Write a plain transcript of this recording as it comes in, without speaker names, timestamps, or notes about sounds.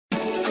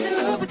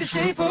with the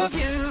shape of you.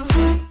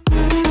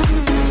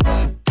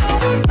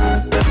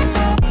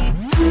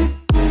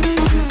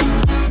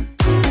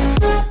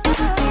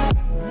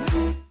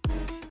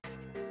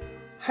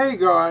 Hey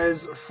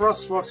guys,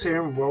 Frostfox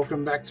here and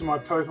welcome back to my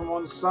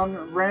Pokemon Sun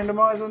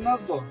Randomizer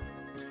Nuzlocke.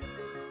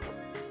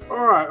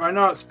 Alright, I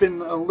know it's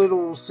been a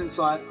little since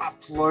I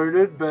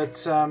uploaded,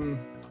 but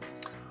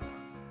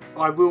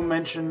I will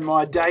mention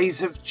my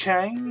days have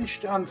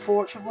changed,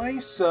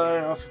 unfortunately,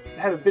 so I've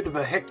had a bit of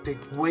a hectic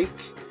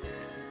week.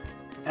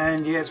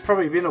 And yeah, it's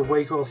probably been a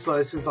week or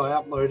so since I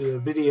uploaded a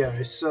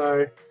video,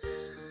 so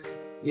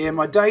yeah,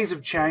 my days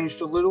have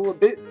changed a little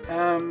bit.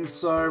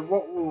 So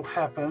what will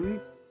happen...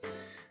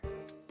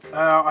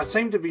 I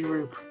seem to be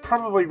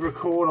probably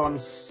record on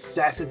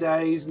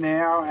Saturdays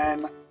now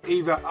and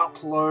either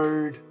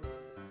upload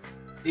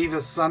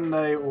either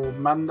Sunday or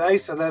Monday,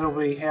 so that'll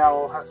be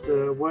how I'll have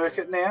to work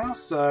it now.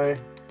 So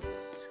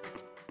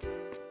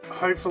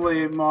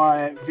hopefully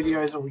my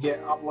videos will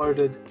get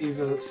uploaded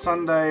either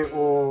Sunday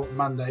or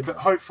Monday, but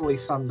hopefully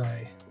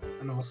Sunday,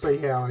 and I'll see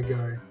how I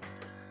go.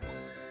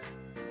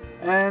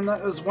 And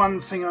that was one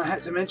thing I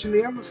had to mention.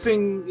 The other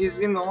thing is,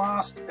 in the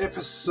last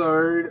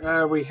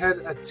episode we had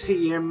a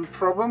TM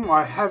problem.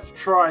 I have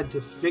tried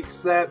to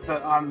fix that,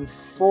 but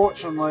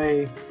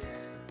unfortunately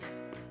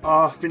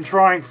I've been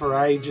trying for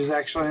ages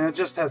actually and it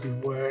just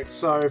hasn't worked.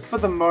 So for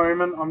the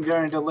moment I'm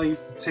going to leave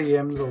the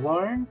TMs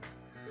alone.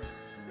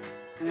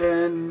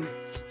 And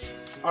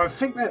I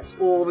think that's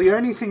all. The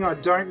only thing I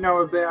don't know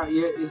about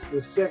yet is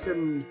the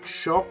second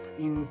shop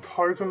in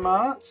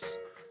Pokemart.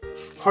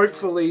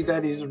 Hopefully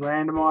that is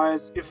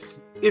randomized.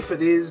 If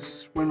it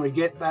is, when we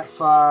get that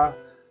far,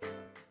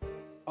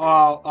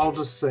 I'll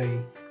just see.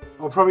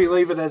 I'll probably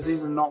leave it as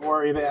is and not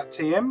worry about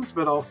TMs,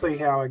 but I'll see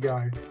how I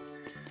go.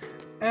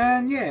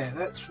 And yeah,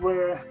 that's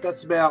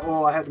about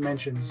all I had to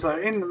mention. So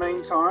in the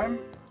meantime,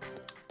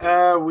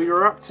 we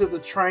were up to the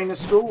trainer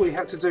school. We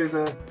had to do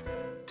the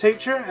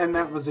teacher, and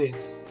that was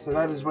it. So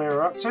that is where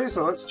we're up to.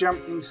 So let's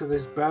jump into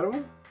this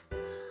battle.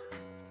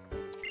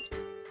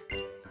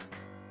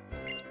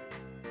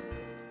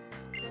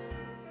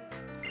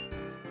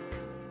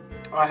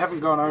 I haven't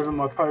gone over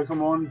my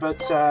Pokemon,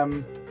 but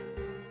I'm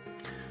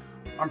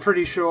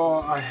pretty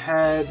sure I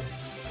had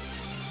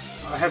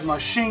my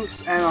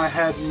Shinx and I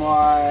had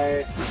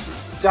my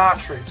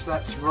Dartrix,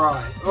 that's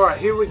right. Alright,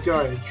 here we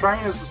go.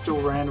 Trainers are still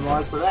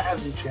randomized, so that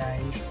hasn't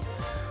changed.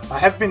 I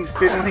have been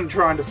fiddling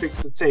trying to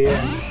fix the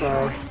TM,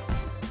 so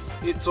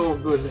it's all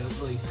good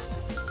at least.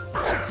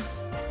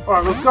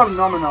 Alright, we've got a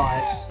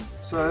Randomize,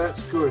 so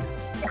that's good.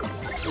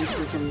 At least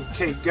we can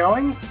keep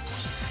going.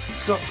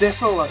 It's got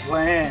Desolate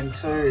Land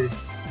too.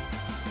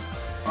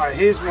 Alright,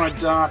 here's my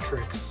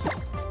Dartrix.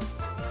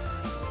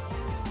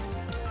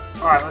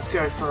 Alright, let's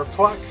go for a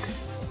pluck.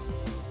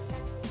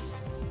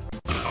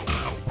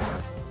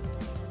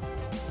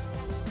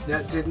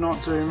 That did not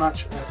do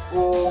much at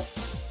all.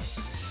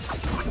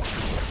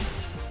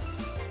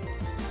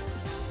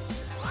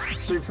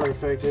 Super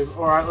effective.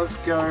 Alright, let's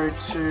go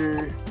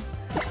to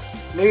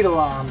Needle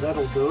Arm,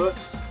 that'll do it.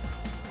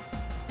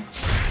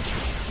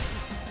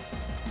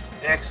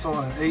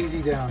 Excellent,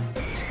 easy done.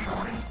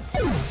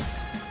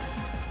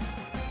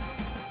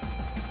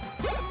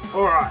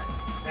 Alright,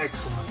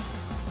 excellent.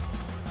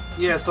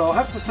 Yeah, so I'll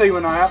have to see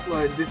when I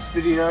upload this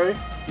video.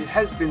 It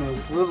has been a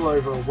little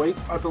over a week,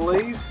 I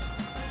believe.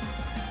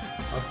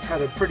 I've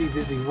had a pretty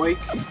busy week,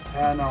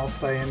 and I'll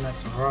stay in,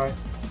 that's alright.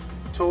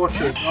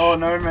 Torchic. Oh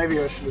no, maybe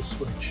I should have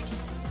switched.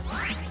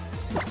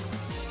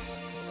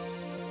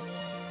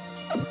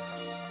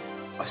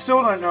 I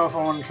still don't know if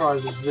I want to try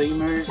the Z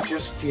move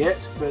just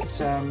yet, but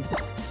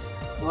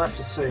we'll have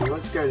to see.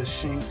 Let's go to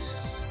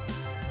Shinx.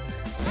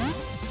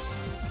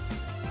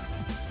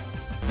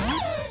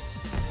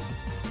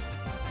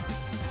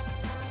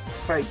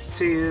 Fake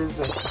Tears,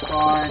 that's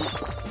fine.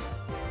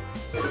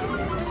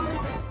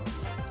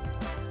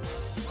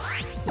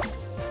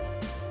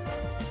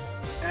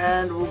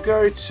 And we'll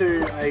go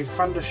to a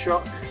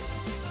Thundershock.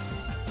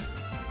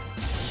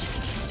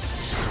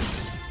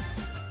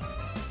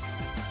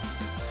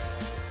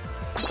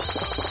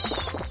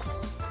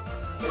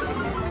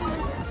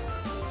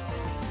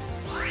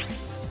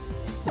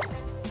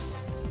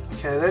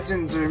 Okay, that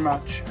didn't do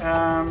much.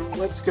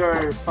 Let's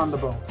go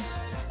Thunderbolt.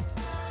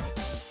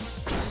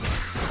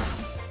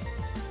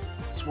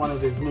 It's one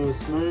of his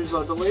newest moves,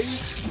 I believe.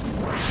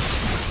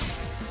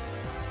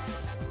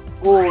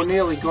 Oh,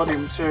 nearly got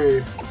him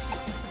too.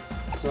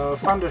 So a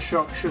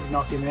Thundershock should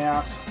knock him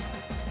out.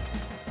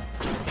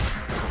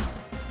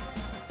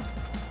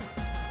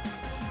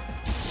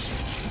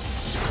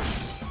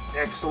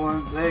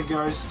 Excellent, there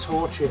goes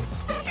Torchic.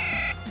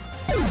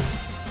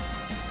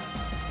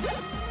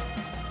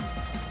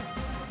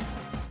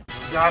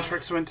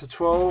 Dartrix went to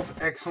 12,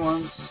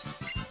 excellent.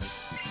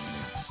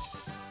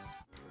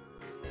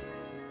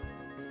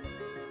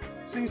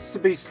 Seems to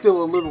be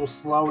still a little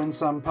slow in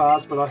some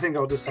parts, but I think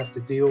I'll just have to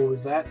deal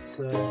with that.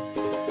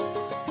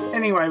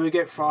 Anyway, we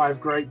get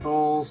 5 Great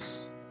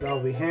Balls, that'll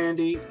be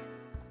handy.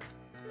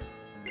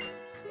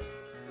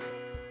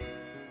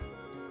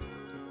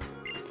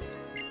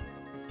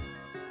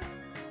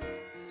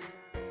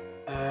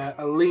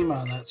 A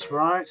lemur, that's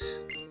right.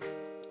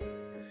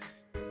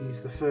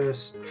 He's the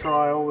first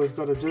trial we've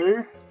got to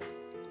do.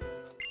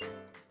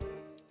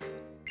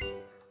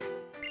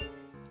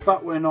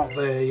 But we're not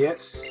there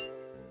yet.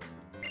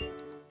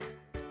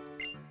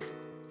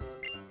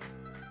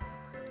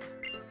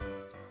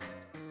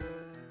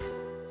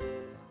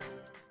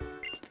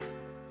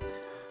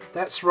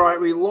 That's right,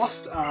 we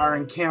lost our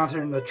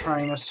encounter in the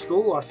trainer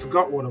school. I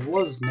forgot what it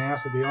was now,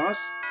 to be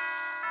honest.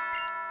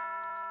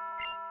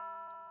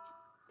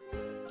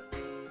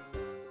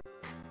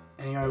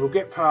 Anyway, we'll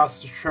get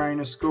past the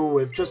trainer school.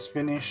 We've just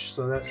finished,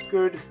 so that's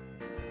good.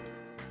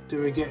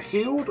 Do we get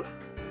healed?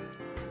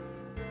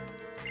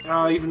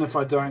 Even if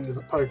I don't, there's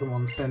a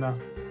Pokemon Center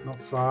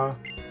not far.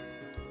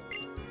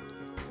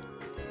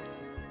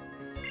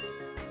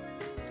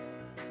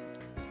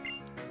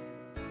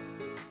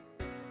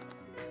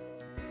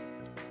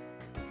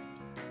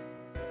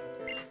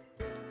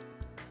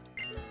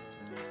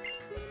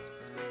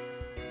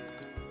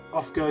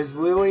 Off goes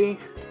Lily.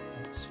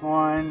 That's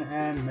fine,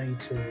 and me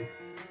too.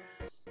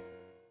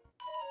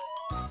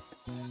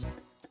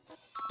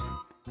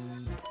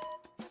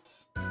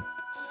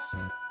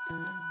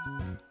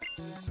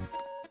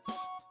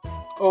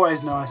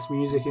 Always nice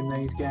music in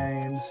these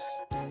games.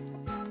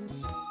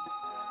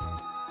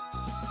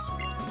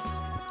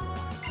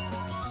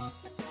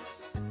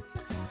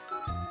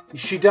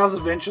 She does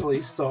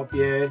eventually stop,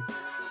 yeah.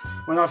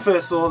 When I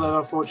first saw that,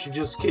 I thought she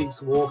just keeps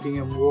walking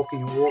and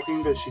walking and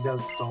walking, but she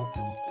does stop.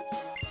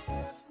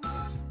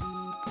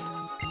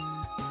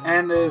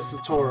 And there's the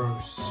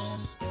Tauros.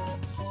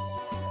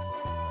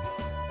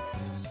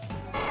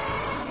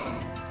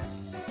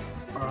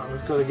 Alright,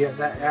 we've got to get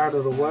that out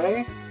of the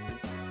way.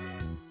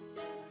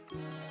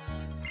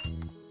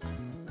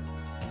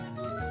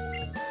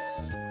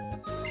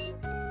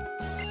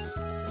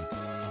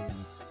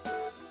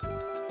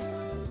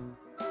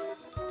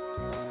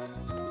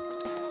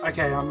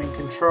 Okay, I'm in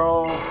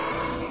control.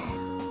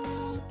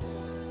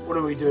 What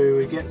do?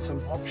 We get some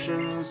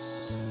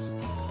options.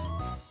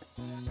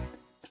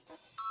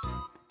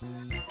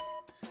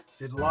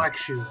 It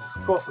likes you.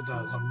 Of course it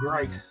does. I'm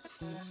great.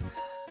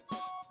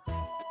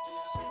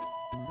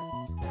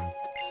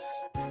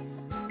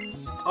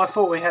 I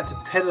thought we had to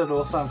pet it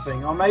or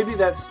something. Or maybe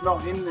that's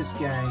not in this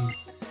game.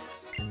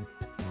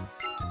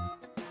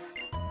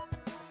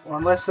 Or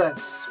unless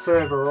that's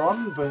further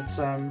on, but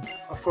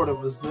I thought it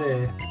was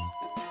there.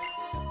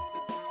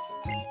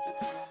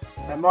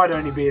 That might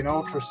only be an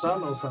Ultra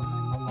Sun or something,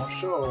 I'm not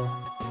sure.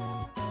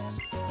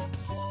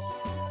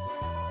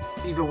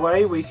 Either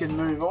way, we can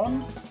move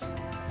on.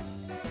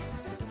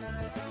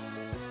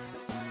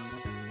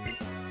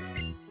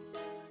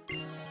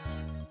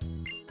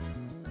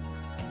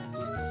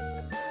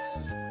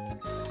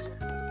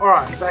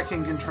 Alright, back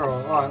in control.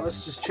 Alright,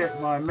 let's just check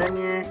my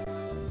menu.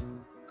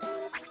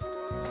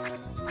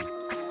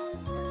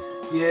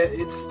 Yeah,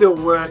 it's still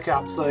work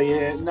up, so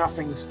yeah,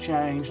 nothing's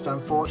changed,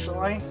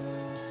 unfortunately.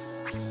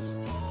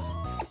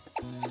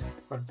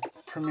 But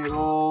Premier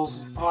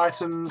Balls,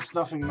 items,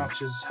 nothing much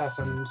has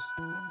happened.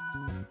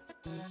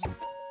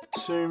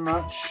 Too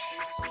much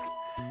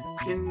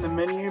in the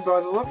menu by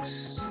the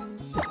looks.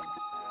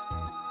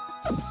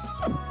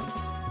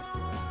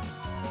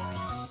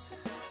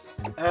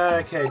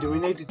 Okay, do we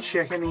need to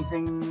check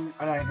anything?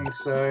 I don't think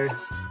so.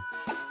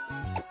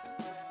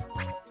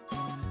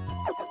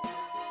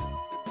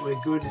 We're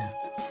good.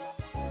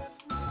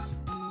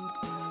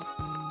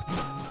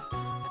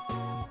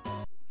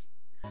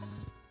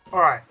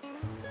 Alright.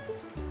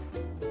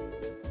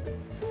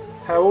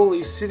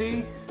 Hau'oli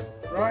City.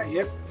 Right,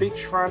 yep,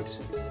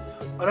 beachfront.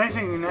 I don't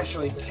think you can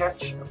actually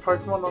catch a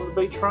Pokemon on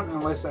the beachfront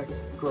unless that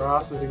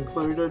grass is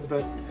included,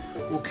 but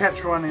we'll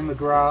catch one in the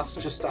grass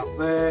just up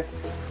there.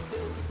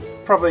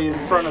 Probably in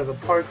front of the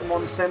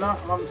Pokemon Center,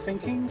 I'm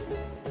thinking.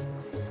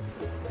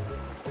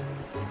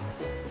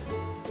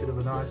 Bit of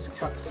a nice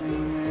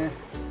cutscene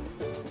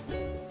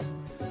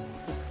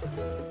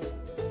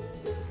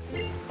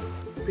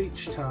there.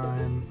 Beach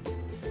time.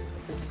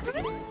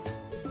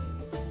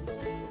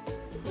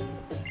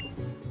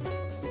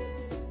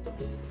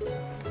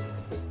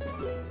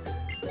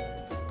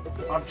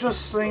 I've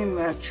just seen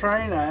that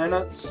trainer and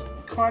it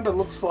kind of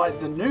looks like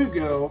the new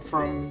girl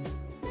from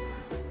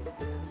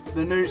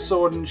the new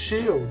Sword and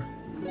Shield.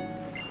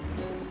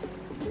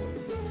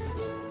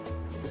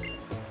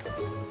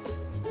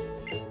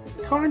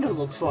 Kind of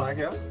looks like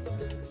her.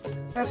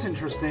 That's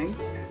interesting.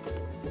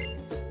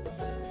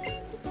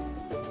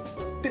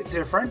 Bit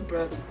different,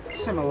 but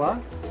similar.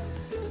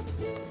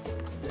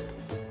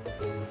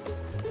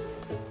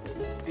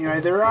 Anyway,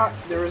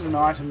 there is an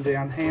item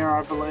down here,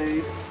 I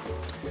believe.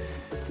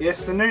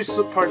 Yes, the new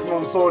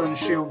Pokemon Sword and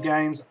Shield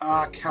games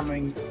are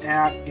coming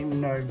out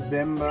in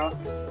November.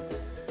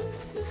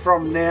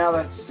 From now,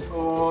 it's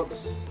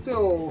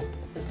still...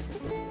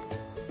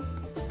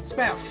 It's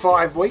about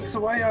 5 weeks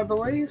away, I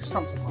believe.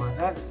 Something like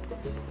that.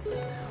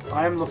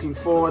 I am looking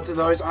forward to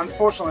those.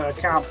 Unfortunately, I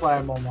can't play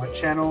them on my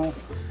channel.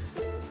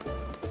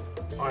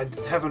 I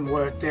haven't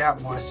worked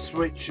out my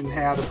Switch and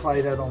how to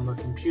play that on the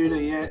computer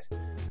yet.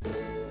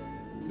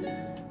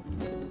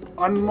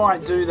 I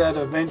might do that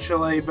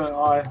eventually, but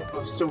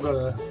I've still got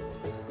to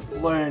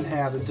learn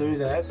how to do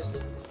that.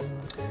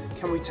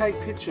 Can we take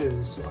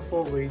pictures? I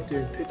thought we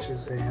do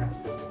pictures here.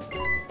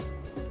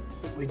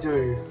 We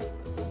do.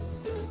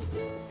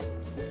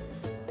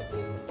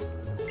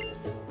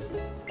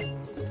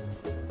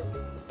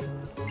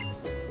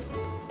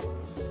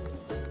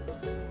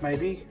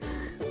 Maybe.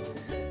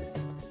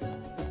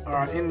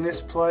 Alright, in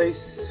this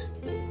place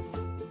we've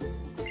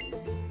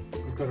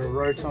got a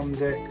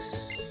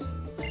Rotom-Dex.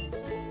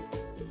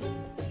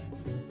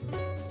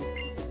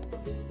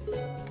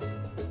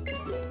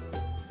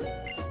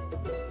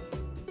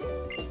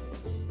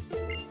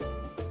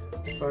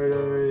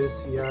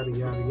 Photos, yada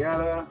yada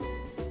yada.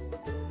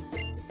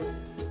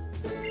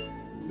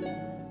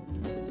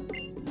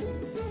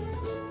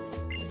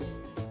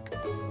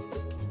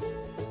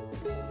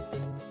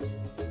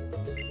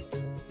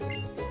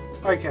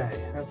 Okay,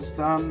 that's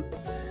done.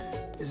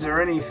 Is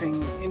there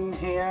anything in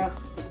here?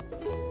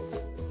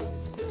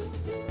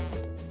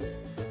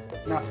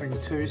 Nothing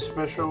too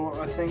special,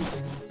 I think.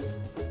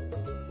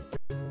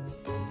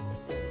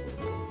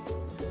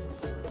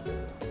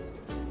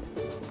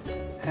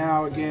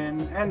 Hau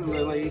again, and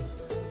Lily.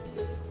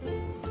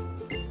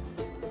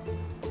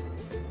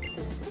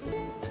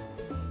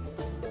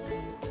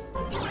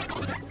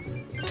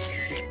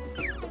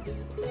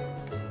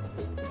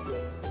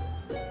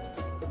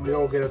 We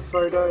all get a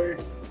photo.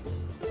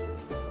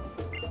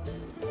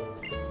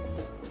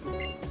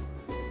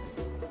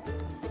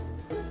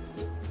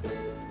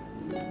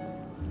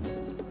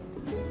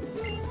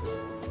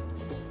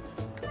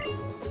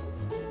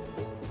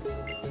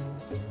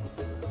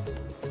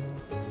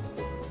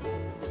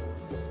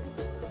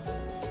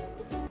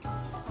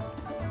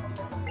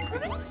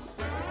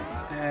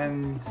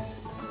 And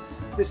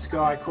this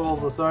guy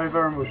calls us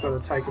over and we've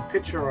got to take a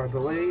picture, I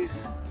believe.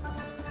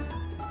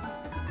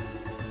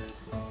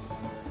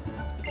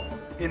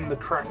 In the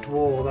cracked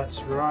wall,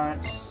 that's right.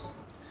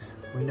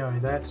 We know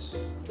that.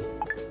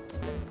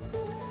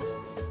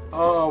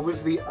 Oh,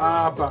 with the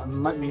R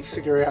button. Let me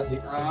figure out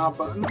the R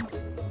button.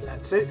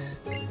 That's it.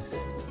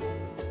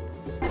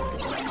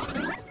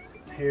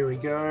 Here we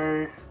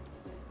go.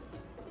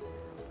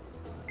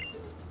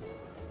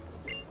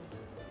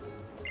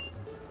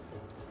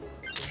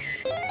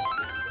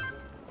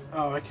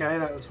 Oh, okay,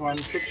 that was one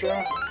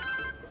picture.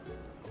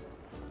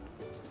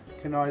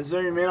 Can I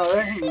zoom in? I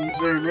don't think you can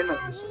zoom in at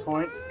this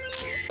point.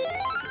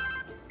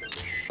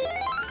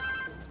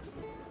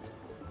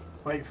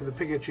 Wait for the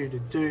Pikachu to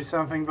do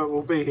something, but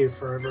we'll be here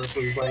forever if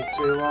we wait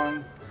too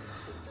long.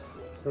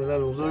 So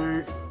that'll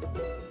do.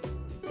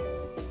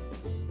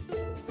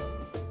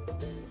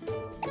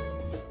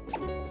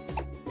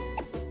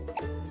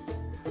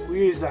 We'll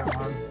use that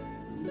one.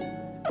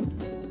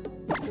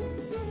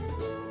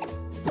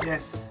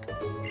 Yes.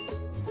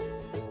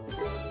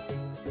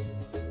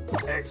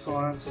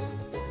 Excellent.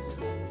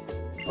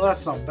 Well,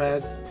 that's not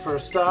bad for a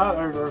start,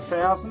 over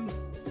 1,000.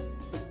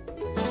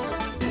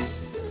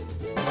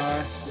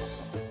 Nice.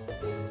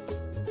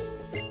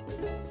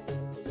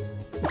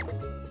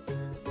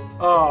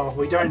 Oh,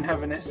 we don't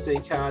have an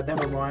SD card,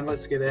 never mind,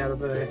 let's get out of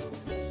there.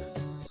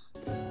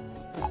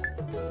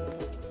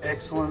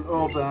 Excellent,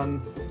 all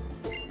done.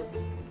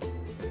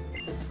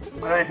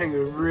 I don't think we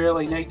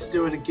really need to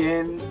do it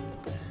again.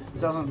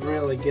 Doesn't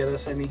really get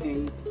us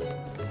anything.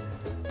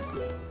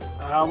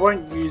 I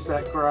won't use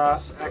that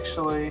grass,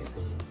 actually.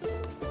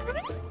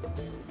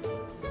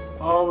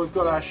 Oh, we've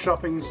got our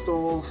shopping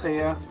stalls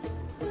here.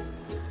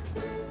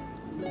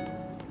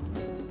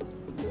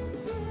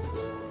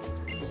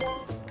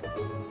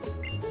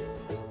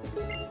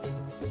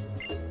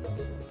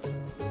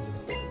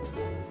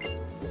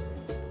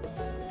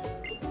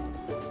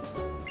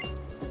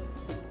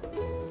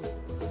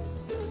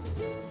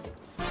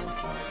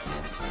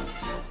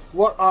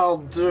 What I'll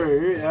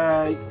do,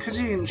 because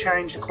you can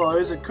change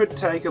clothes, it could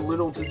take a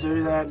little to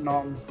do that, and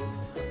I'm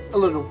a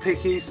little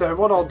picky, so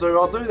what I'll do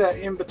that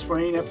in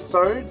between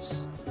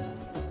episodes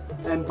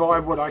and buy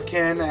what I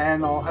can,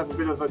 and I'll have a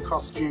bit of a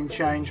costume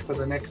change for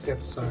the next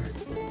episode,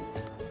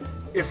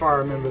 if I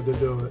remember to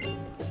do it.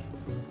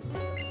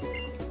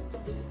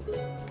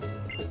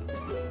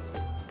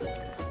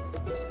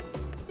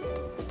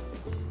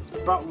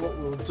 But what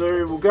we'll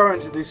do, we'll go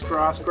into this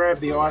grass, grab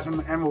the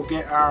item, and we'll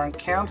get our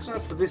encounter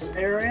for this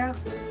area.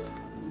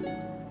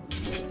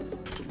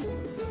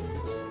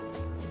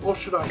 Or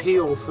should I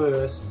heal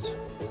first?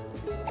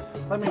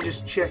 Let me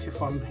just check if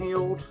I'm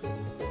healed.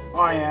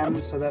 I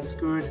am, so that's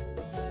good.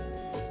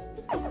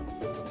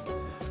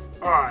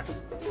 Alright.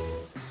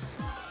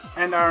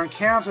 And our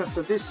encounter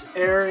for this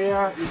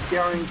area is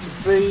going to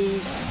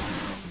be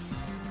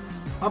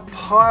a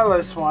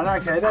Pilus one.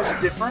 Okay, that's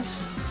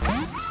different.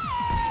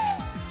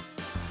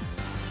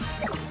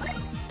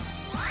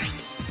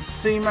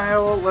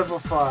 Female, level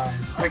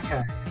 5.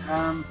 Okay.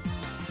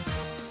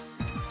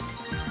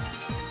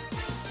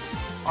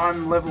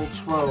 I'm level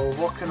 12.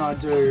 What can I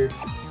do?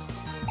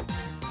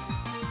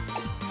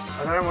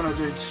 I don't want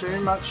to do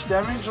too much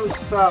damage. Let's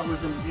start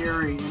with an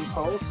Eerie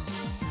Impulse.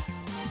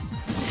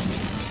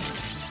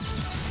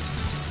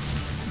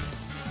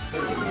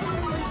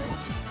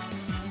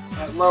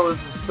 it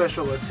lowers the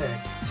special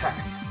attack.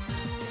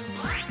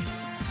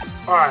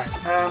 Alright,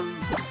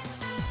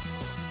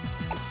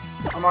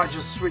 I might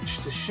just switch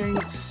to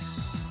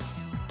Shinx.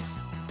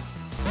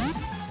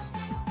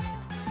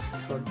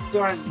 So I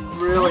don't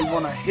really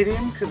want to hit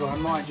him because I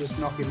might just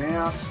knock him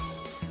out.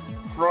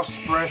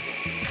 Frost Breath.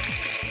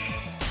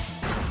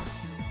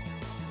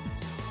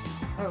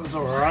 That was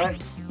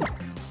alright.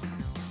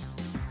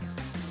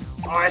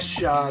 Ice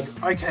Shard.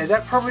 Okay,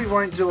 that probably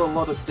won't do a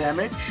lot of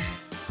damage.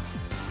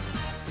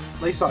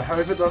 At least I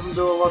hope it doesn't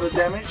do a lot of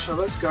damage, so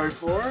let's go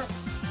for it.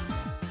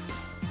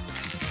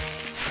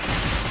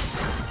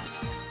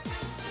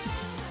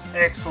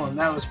 Excellent,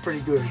 that was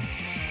pretty good.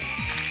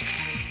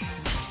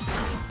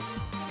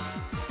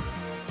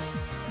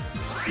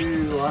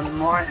 Ooh, I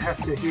might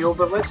have to heal,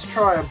 but let's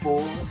try a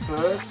ball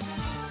first.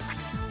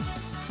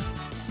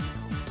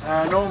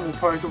 Normal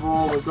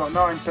Pokeball, we've got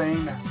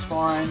 19, that's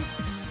fine.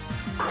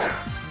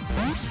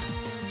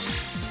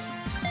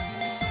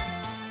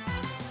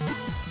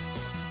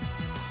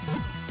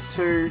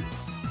 Two,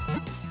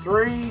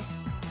 three.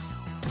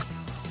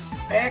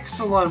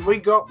 Excellent, we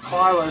got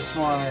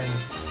Piloswine.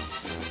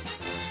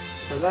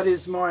 So that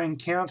is my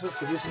encounter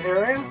for this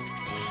area.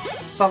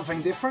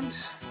 Something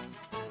different.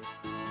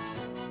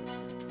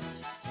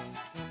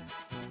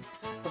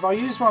 Have I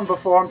used one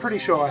before? I'm pretty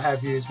sure I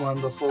have used one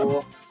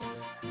before.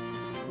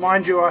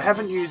 Mind you, I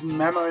haven't used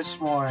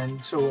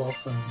Mamoswine too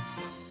often.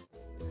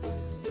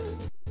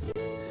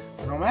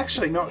 And I'm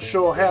actually not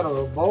sure how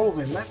to evolve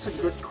him. That's a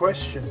good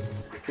question.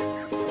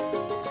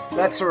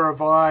 That's a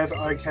revive.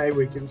 Okay,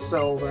 we can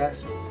sell that.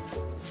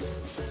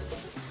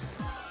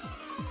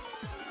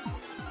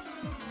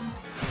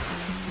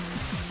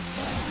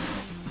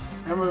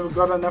 And we've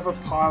got another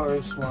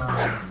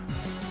Piloswine.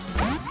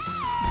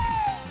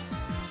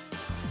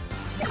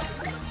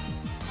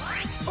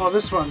 Oh,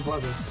 this one's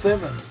level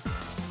 7.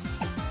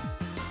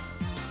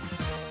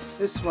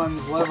 This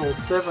one's level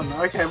 7.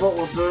 Okay, what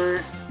we'll do...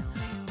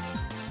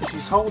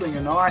 She's holding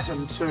an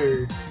item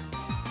too.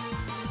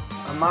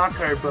 A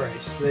Marco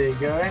Brace. There you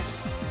go.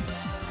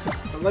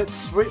 But let's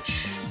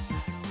switch.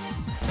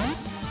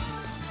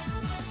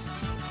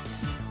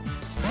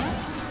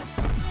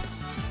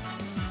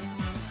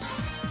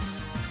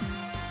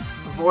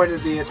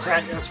 Avoided the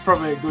attack, that's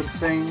probably a good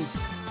thing.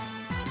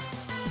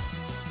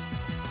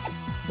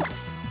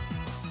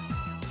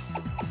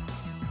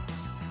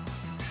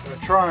 Should I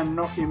try and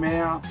knock him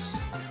out?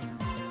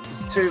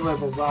 He's 2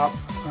 levels up.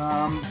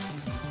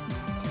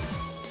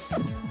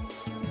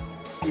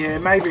 Yeah,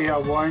 maybe I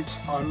won't.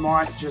 I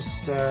might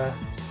just go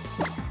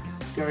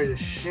to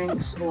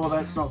Shinx. Oh,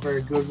 that's not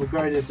very good. We'll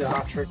go to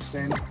Dartrix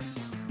then.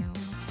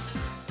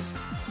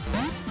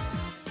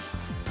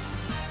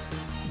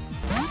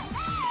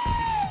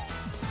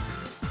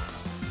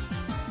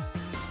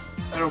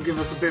 That'll give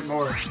us a bit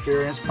more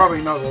experience.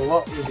 Probably not a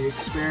lot with the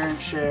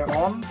experience share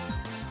on.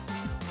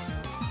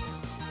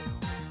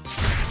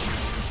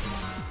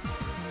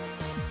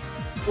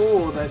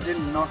 Oh, that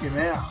didn't knock him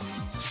out,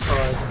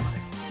 surprisingly.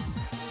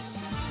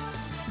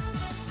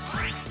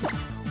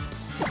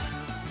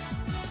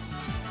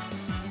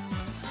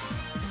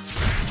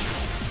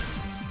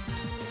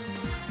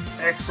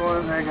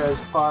 Excellent, there goes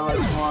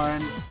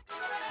Piloswine.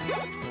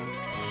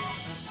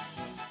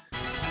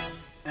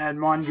 And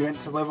mine went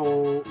to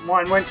level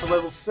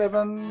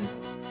 7.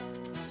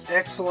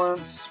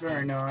 Excellent,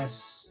 very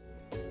nice.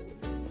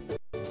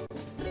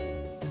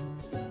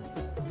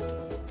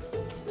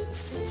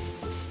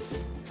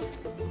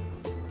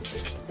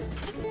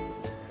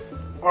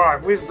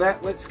 Alright, with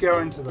that, let's go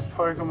into the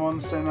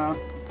Pokemon Center.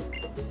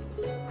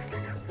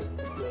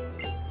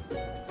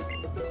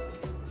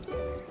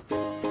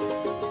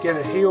 Get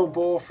a heal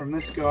ball from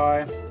this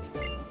guy.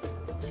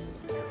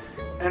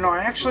 And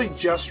I actually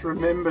just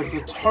remembered the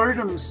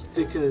totem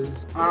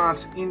stickers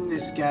aren't in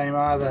this game,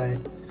 are they?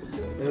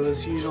 There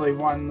was usually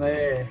one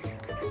there.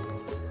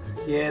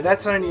 Yeah,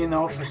 that's only in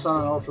Ultra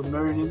Sun and Ultra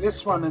Moon. In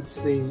this one, it's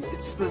the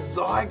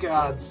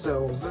Zygarde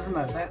cells, isn't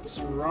it? That's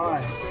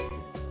right.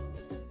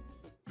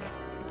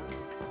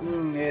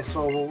 Yes,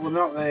 well, we're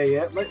not there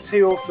yet. Let's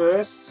heal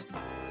first.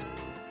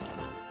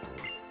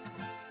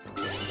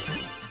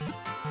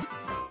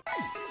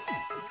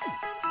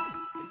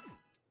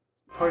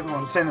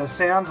 Pokemon Center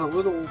sounds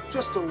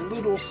just a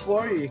little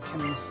slow, you can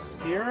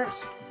hear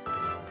it.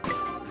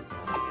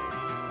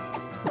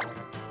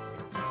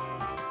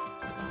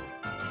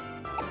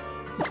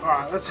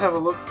 Alright, let's have a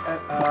look at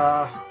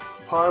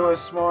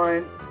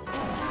Piloswine.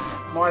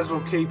 Might as well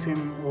keep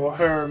him or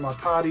her in my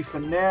party for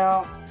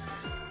now.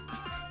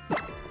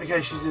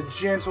 Okay, she's a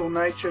gentle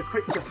nature,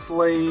 quick to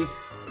flee,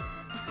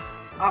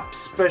 up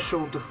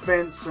special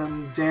defense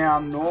and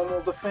down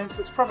normal defense.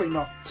 It's probably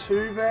not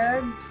too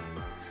bad.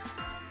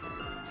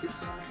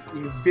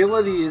 The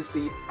ability is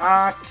the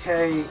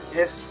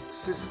RKS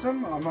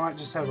system. I might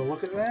just have a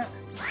look at that.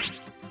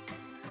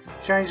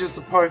 Changes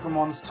the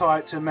Pokemon's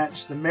type to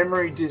match the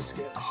memory disk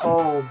it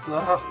holds.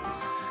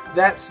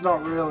 That's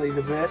not really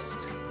the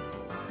best.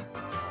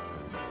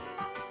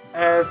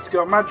 It's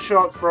got Mud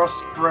Shot,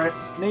 Frost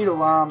Breath,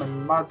 Needle Arm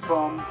and Mud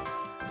Bomb.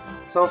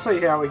 So I'll see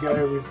how we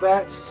go with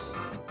that.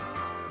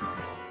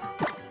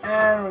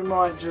 And we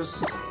might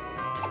just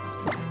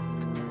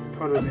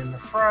put it in the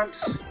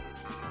front.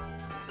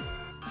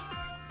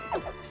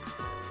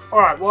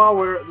 Alright, while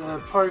we're at the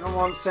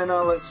Pokemon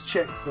Center, let's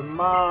check the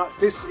mart.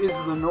 This is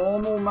the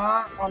normal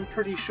mart, I'm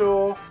pretty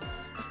sure.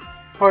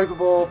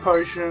 Pokeball,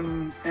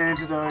 potion,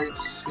 antidote,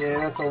 yeah,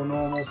 that's all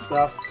normal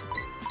stuff.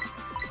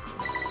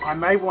 I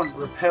may want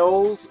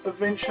repels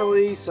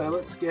eventually, so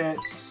let's get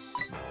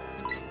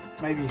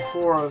maybe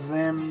 4 of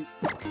them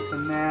for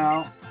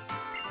now.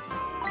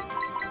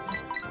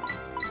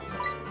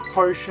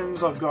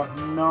 Potions, I've got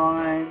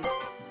 9.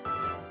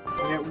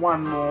 I'll get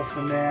 1 more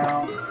for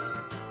now.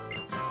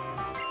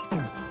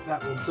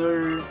 That will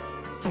do.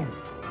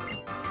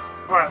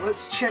 Alright,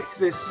 let's check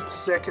this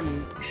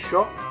second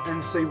shop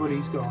and see what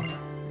he's got.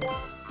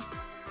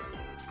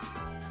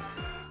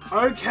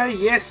 Okay,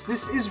 yes,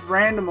 this is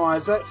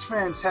randomized. That's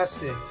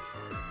fantastic.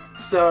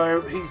 So,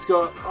 he's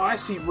got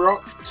Icy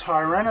Rock,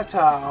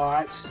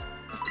 Tyranitarite,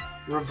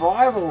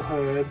 Revival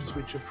Herbs,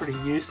 which are pretty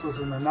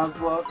useless in the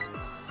Nuzlocke,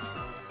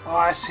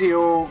 Ice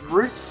Heal,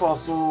 Root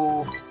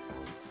Fossil,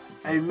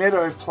 a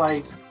Meadow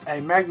Plate,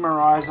 a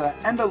Magmarizer,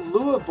 and a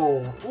Lure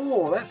Ball.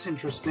 Oh, that's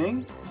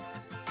interesting.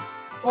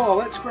 Oh,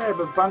 let's grab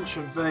a bunch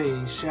of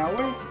these, shall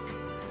we?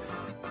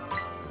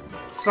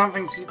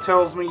 Something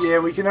tells me, yeah,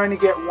 we can only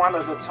get 1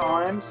 at a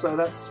time, so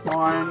that's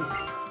fine.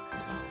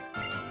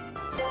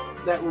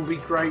 That will be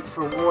great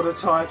for water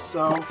types, so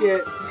I'll get,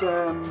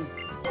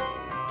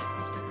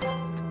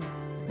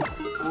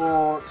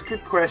 oh, it's a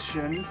good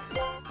question.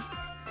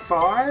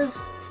 5?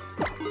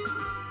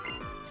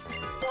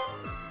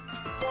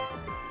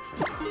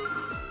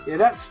 Yeah,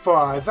 that's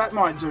 5. That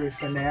might do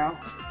for now.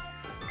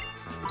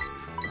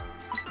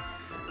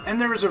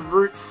 And there is a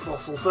Root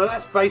Fossil, so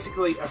that's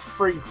basically a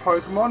free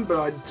Pokemon, but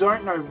I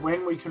don't know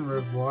when we can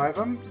revive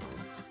them.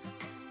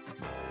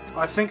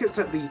 I think it's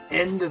at the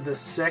end of the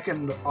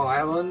second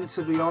island,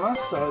 to be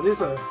honest, so it is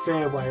a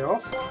fair way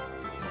off.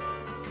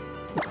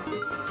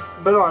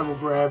 But I will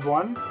grab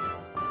one.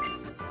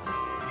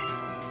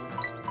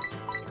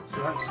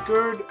 So that's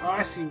good.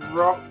 Icy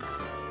Rock.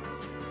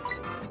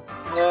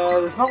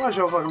 There's not much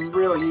else I can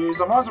really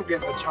use. I might as well get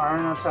the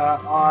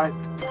Tyranitar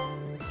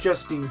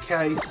just in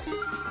case.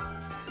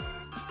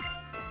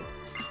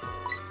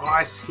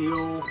 Ice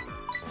Heal.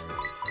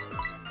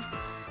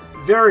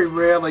 Very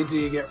rarely do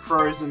you get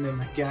frozen in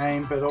the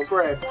game, but I'll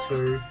grab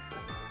 2.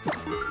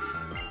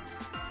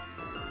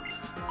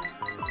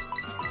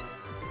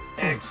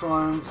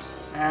 Excellent.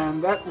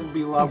 And that will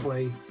be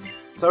lovely.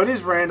 So it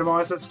is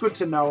randomized. That's good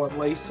to know at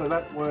least, so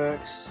that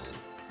works.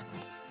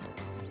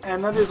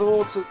 And that is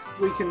all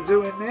we can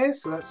do in there,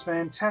 so that's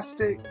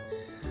fantastic.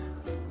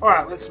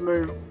 Alright, let's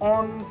move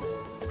on.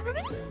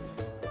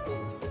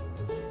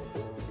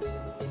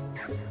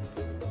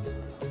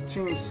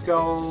 Team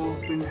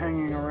Skull's been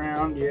hanging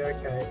around. Yeah,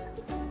 okay.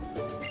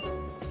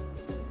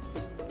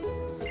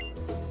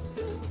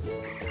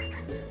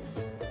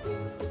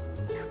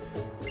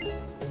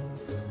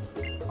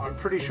 I'm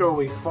pretty sure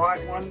we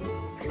fight one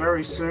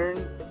very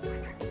soon.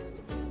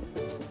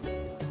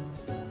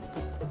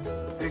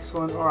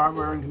 Excellent. Alright,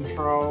 we're in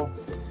control.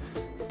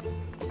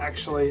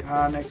 Actually,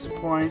 our next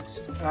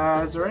point.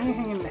 Is there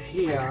anything in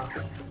here?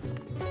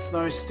 There's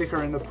no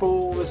sticker in the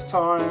pool this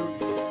time.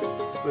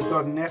 We've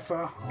got an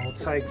Effer. I'll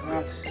take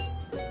that.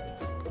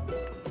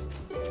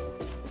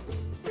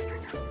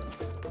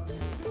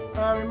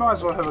 We might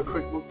as well have a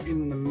quick look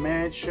in the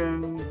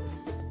mansion.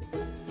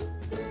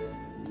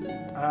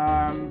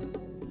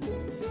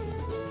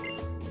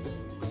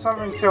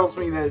 Something tells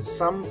me there's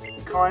some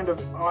kind of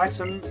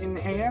item in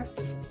here.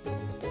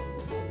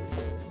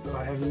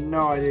 I have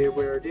no idea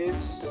where it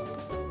is.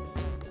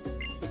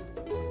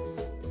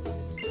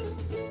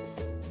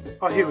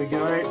 Oh, here we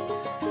go.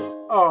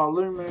 Oh,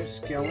 Lumu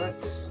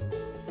Skeleton.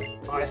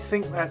 I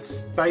think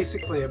that's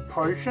basically a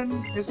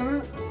potion, isn't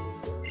it?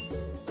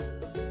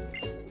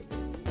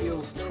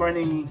 Heals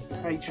 20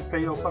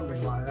 HP or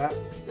something like that.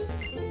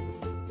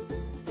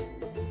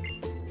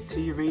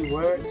 TV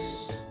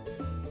works.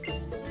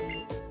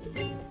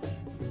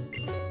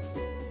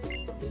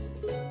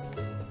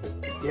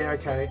 Yeah,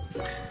 okay.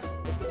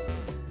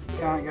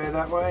 Can't go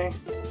that way.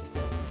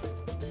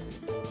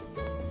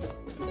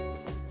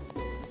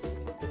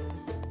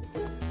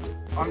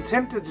 I'm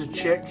tempted to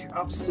check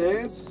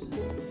upstairs.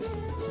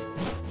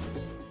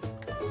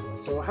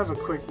 So I'll have a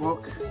quick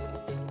look.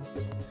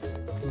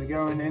 Can we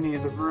go in any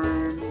of the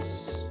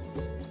rooms?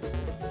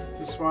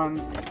 This one.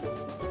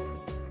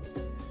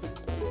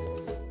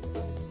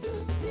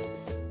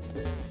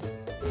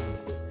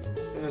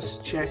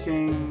 Just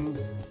checking.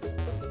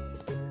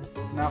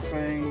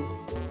 Nothing.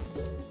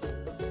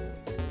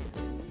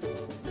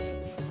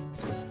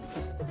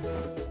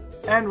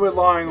 And we're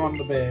lying on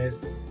the bed.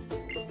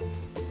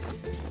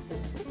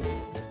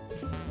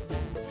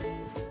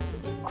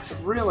 I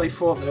really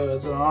thought there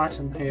was an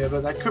item here,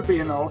 but that could be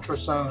an Ultra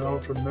Sun and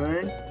Ultra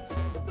Moon.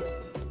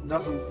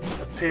 Doesn't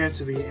appear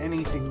to be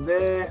anything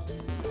there.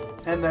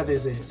 And that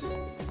is it.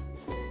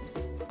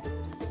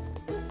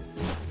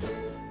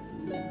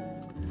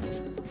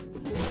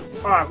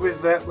 Alright,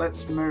 with that,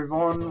 let's move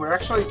on. We're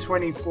actually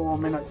 24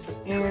 minutes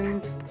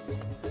in,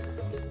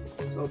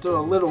 so I'll do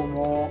a little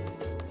more.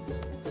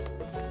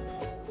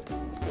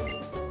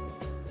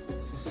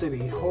 It's the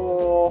City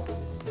Hall.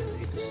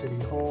 Need the City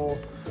Hall.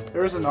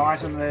 There is an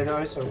item there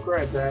though, so I'll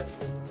grab that.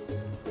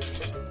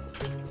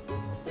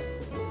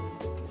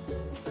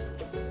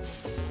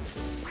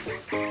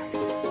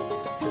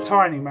 The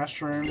tiny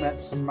mushroom,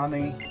 that's some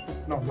money.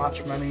 Not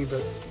much money,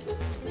 but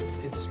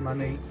it's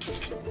money.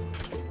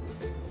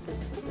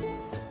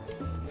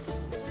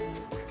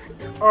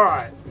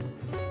 Alright.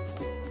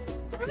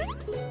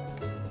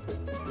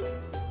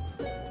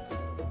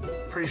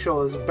 Pretty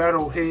sure there's a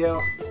battle here.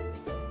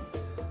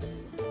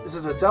 Is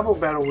it a double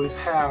battle with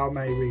Hau,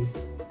 maybe?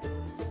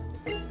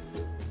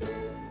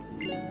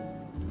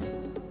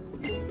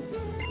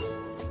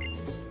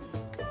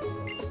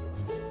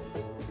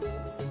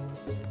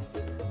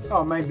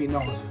 Oh, maybe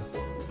not.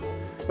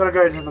 Gotta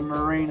go to the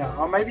marina.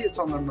 Oh, maybe it's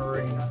on the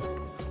marina.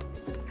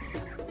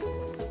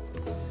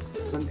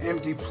 It's an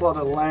empty plot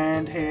of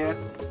land here.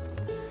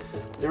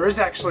 There is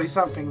actually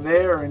something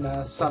there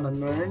in Sun and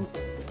Moon.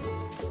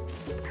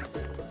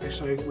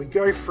 Actually, we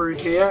go through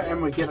here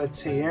and we get a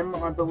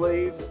TM, I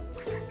believe.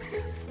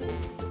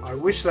 I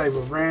wish they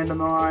were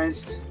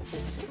randomized,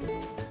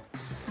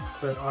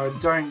 but I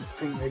don't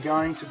think they're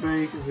going to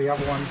be because the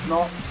other one's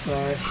not. So,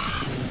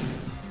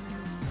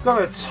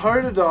 got a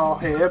Totodile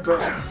here,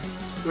 but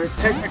we're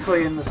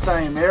technically in the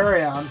same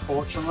area,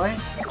 unfortunately.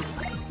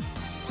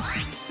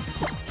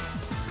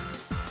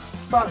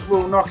 But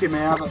we'll knock him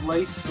out at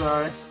least,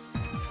 so.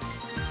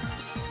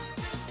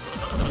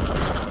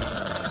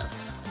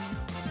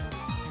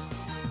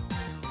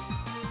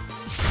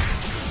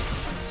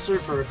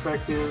 Super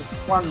effective.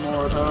 One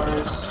more of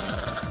those.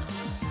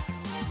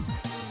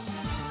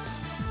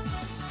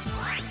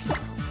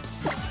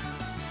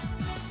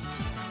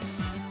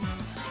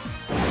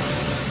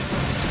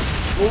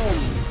 Boom.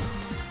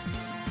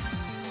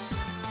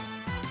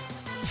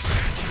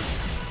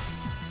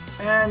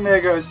 And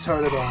there goes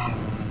Totodile.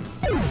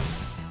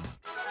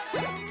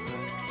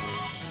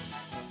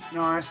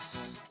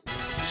 Nice.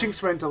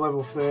 Shinx went to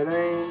level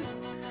 13.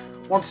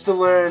 Wants to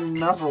learn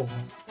Nuzzle.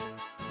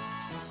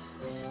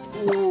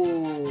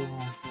 Ooh.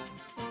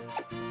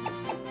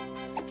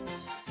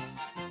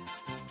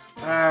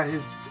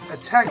 His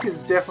attack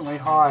is definitely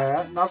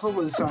higher.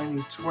 Nuzzle is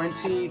only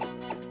 20.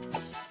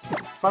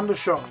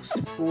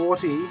 Thundershock's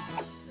 40.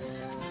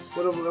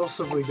 What else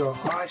have we got?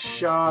 Ice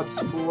Shards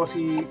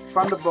 40.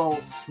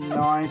 Thunderbolt's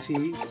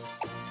 90.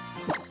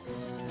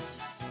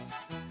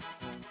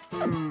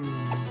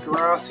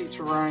 Grassy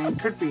terrain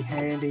could be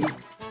handy.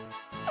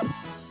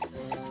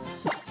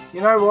 You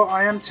know what?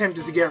 I am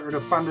tempted to get rid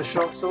of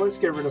Thundershock, so let's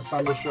get rid of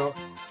Thundershock.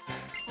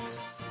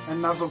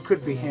 And Nuzzle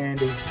could be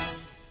handy.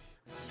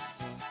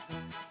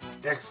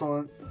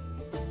 Excellent.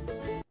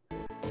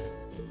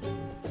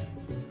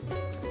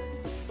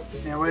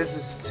 Now where's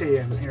this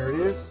TM? Here it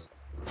is.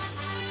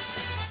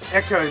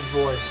 Echoed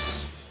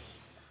voice.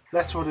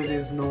 That's what it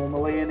is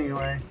normally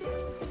anyway.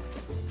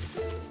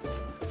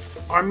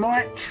 I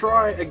might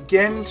try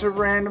again to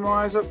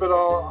randomize it, but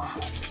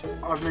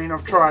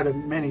I've tried it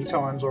many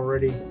times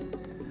already.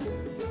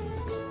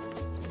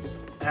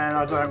 And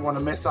I don't want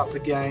to mess up the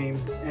game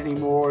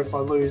anymore if I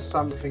lose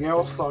something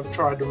else I've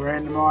tried to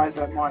randomize.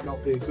 That might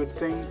not be a good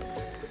thing.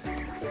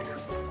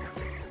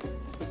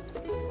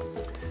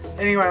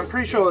 Anyway, I'm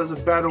pretty sure there's a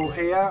battle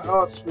here.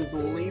 Oh, it's with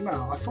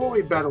Lima. I thought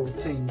we battled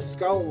Team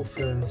Skull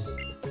first.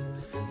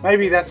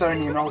 Maybe that's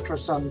only an Ultra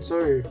Sun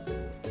too.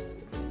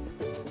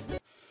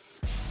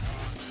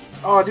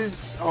 Oh, it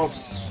is. Oh,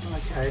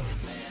 okay.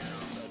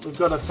 We've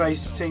got to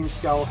face Team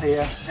Skull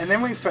here. And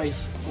then we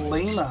face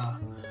Lima.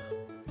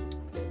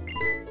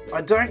 I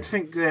don't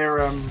think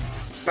they're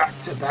back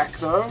to back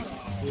though.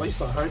 At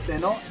least I hope they're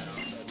not.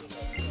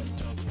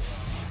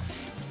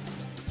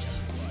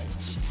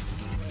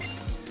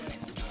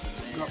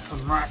 Got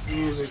some rap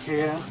music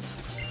here.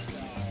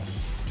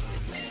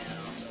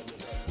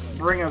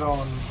 Bring it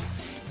on.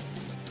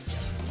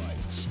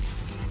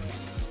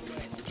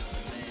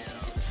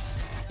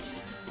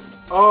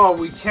 Oh,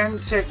 we can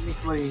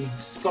technically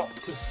stop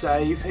to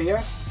save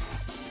here.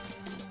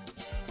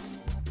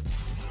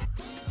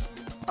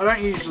 I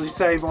don't usually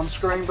save on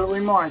screen, but we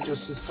might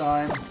just this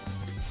time.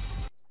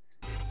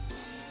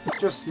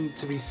 Just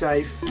to be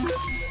safe.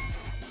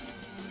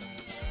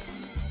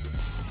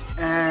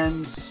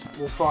 And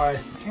we'll fire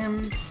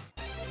him.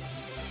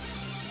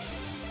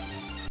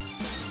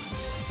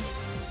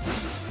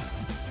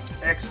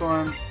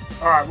 Excellent.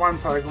 Alright, one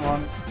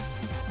Pokemon.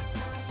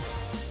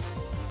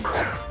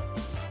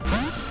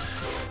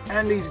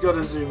 And he's got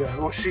a Zubat,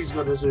 or she's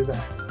got a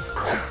Zubat.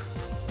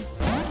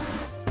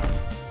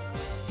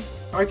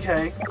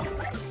 Okay.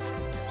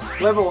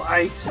 Level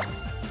 8.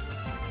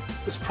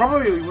 This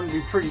probably wouldn't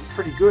be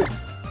pretty good.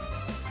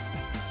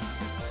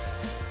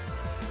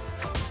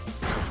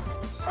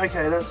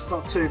 Okay, that's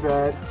not too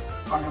bad.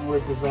 I can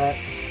live with that.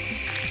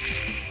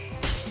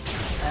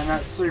 And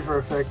that's super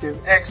effective.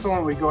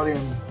 Excellent, we got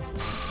him.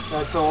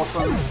 That's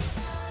awesome.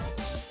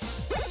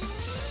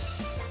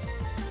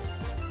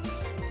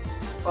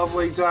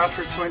 Lovely,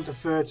 Dartrix went to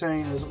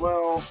 13 as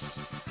well.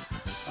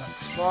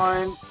 That's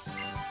fine.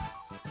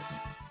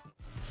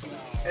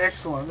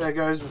 Excellent, there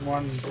goes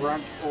one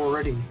grunt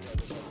already.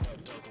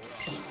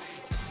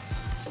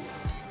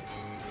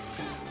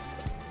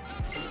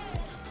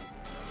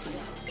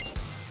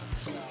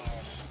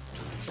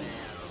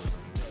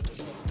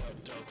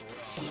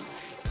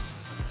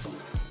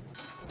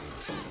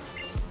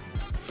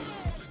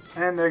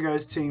 And there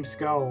goes Team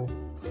Skull.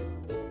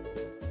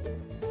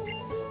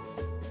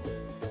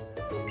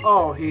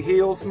 Oh, he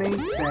heals me.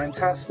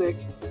 Fantastic.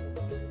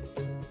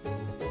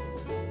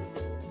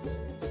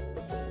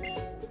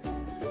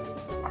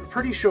 I'm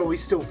pretty sure we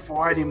still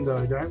fight him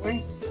though, don't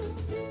we?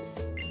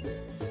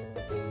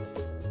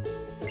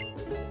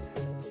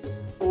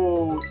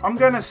 Or I'm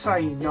gonna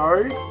say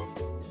no.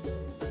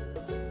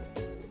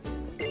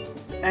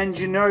 And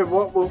you know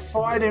what? We'll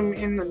fight him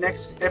in the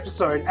next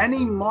episode. And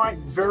he might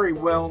very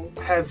well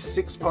have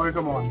 6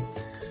 Pokemon.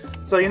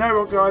 So you know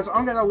what, guys?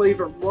 I'm going to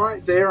leave it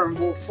right there and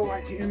we'll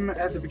fight him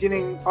at the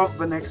beginning of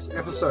the next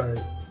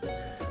episode.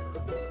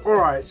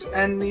 Alright,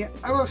 and the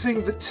other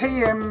thing, the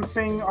TM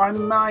thing, I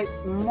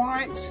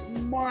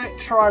might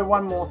try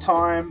one more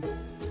time.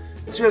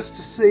 Just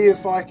to see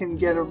if I can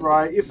get it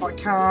right. If I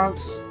can't,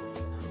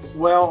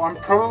 well, I'm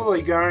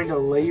probably going to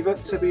leave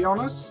it, to be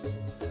honest.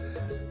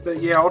 But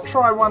yeah, I'll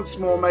try once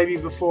more maybe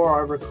before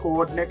I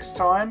record next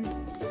time.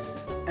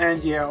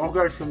 And yeah, I'll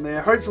go from there.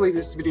 Hopefully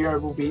this video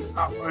will be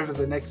up over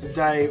the next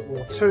day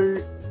or two,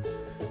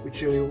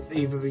 which will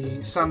either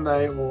be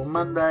Sunday or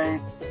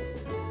Monday.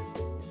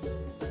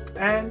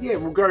 And yeah,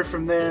 we'll go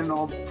from there, and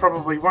I'll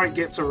probably won't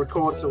get to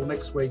record till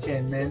next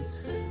weekend then,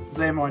 because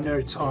they're my no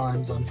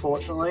times,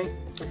 unfortunately.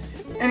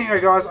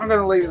 Anyway guys, I'm going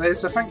to leave it there,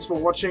 so thanks for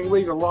watching.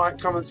 Leave a like,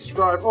 comment,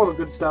 subscribe, all the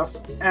good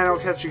stuff, and I'll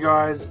catch you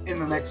guys in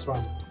the next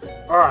one.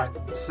 Alright,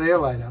 see you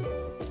later.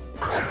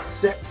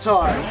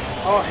 Sceptile.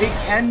 Oh, he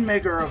can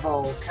Mega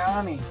Evolve,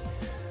 can't he?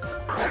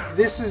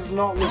 This is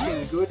not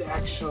looking good,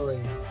 actually.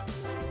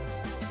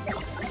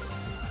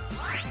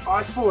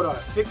 I thought I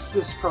fixed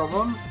this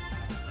problem.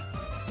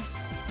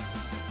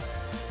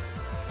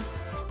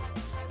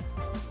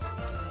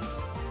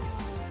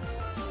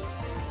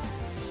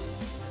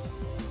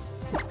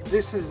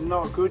 This is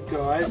not good,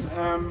 guys.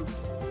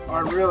 I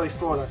really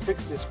thought I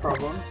fixed this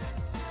problem.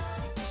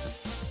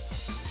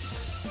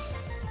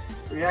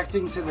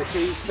 Reacting to the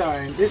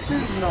keystone. This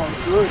is not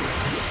good.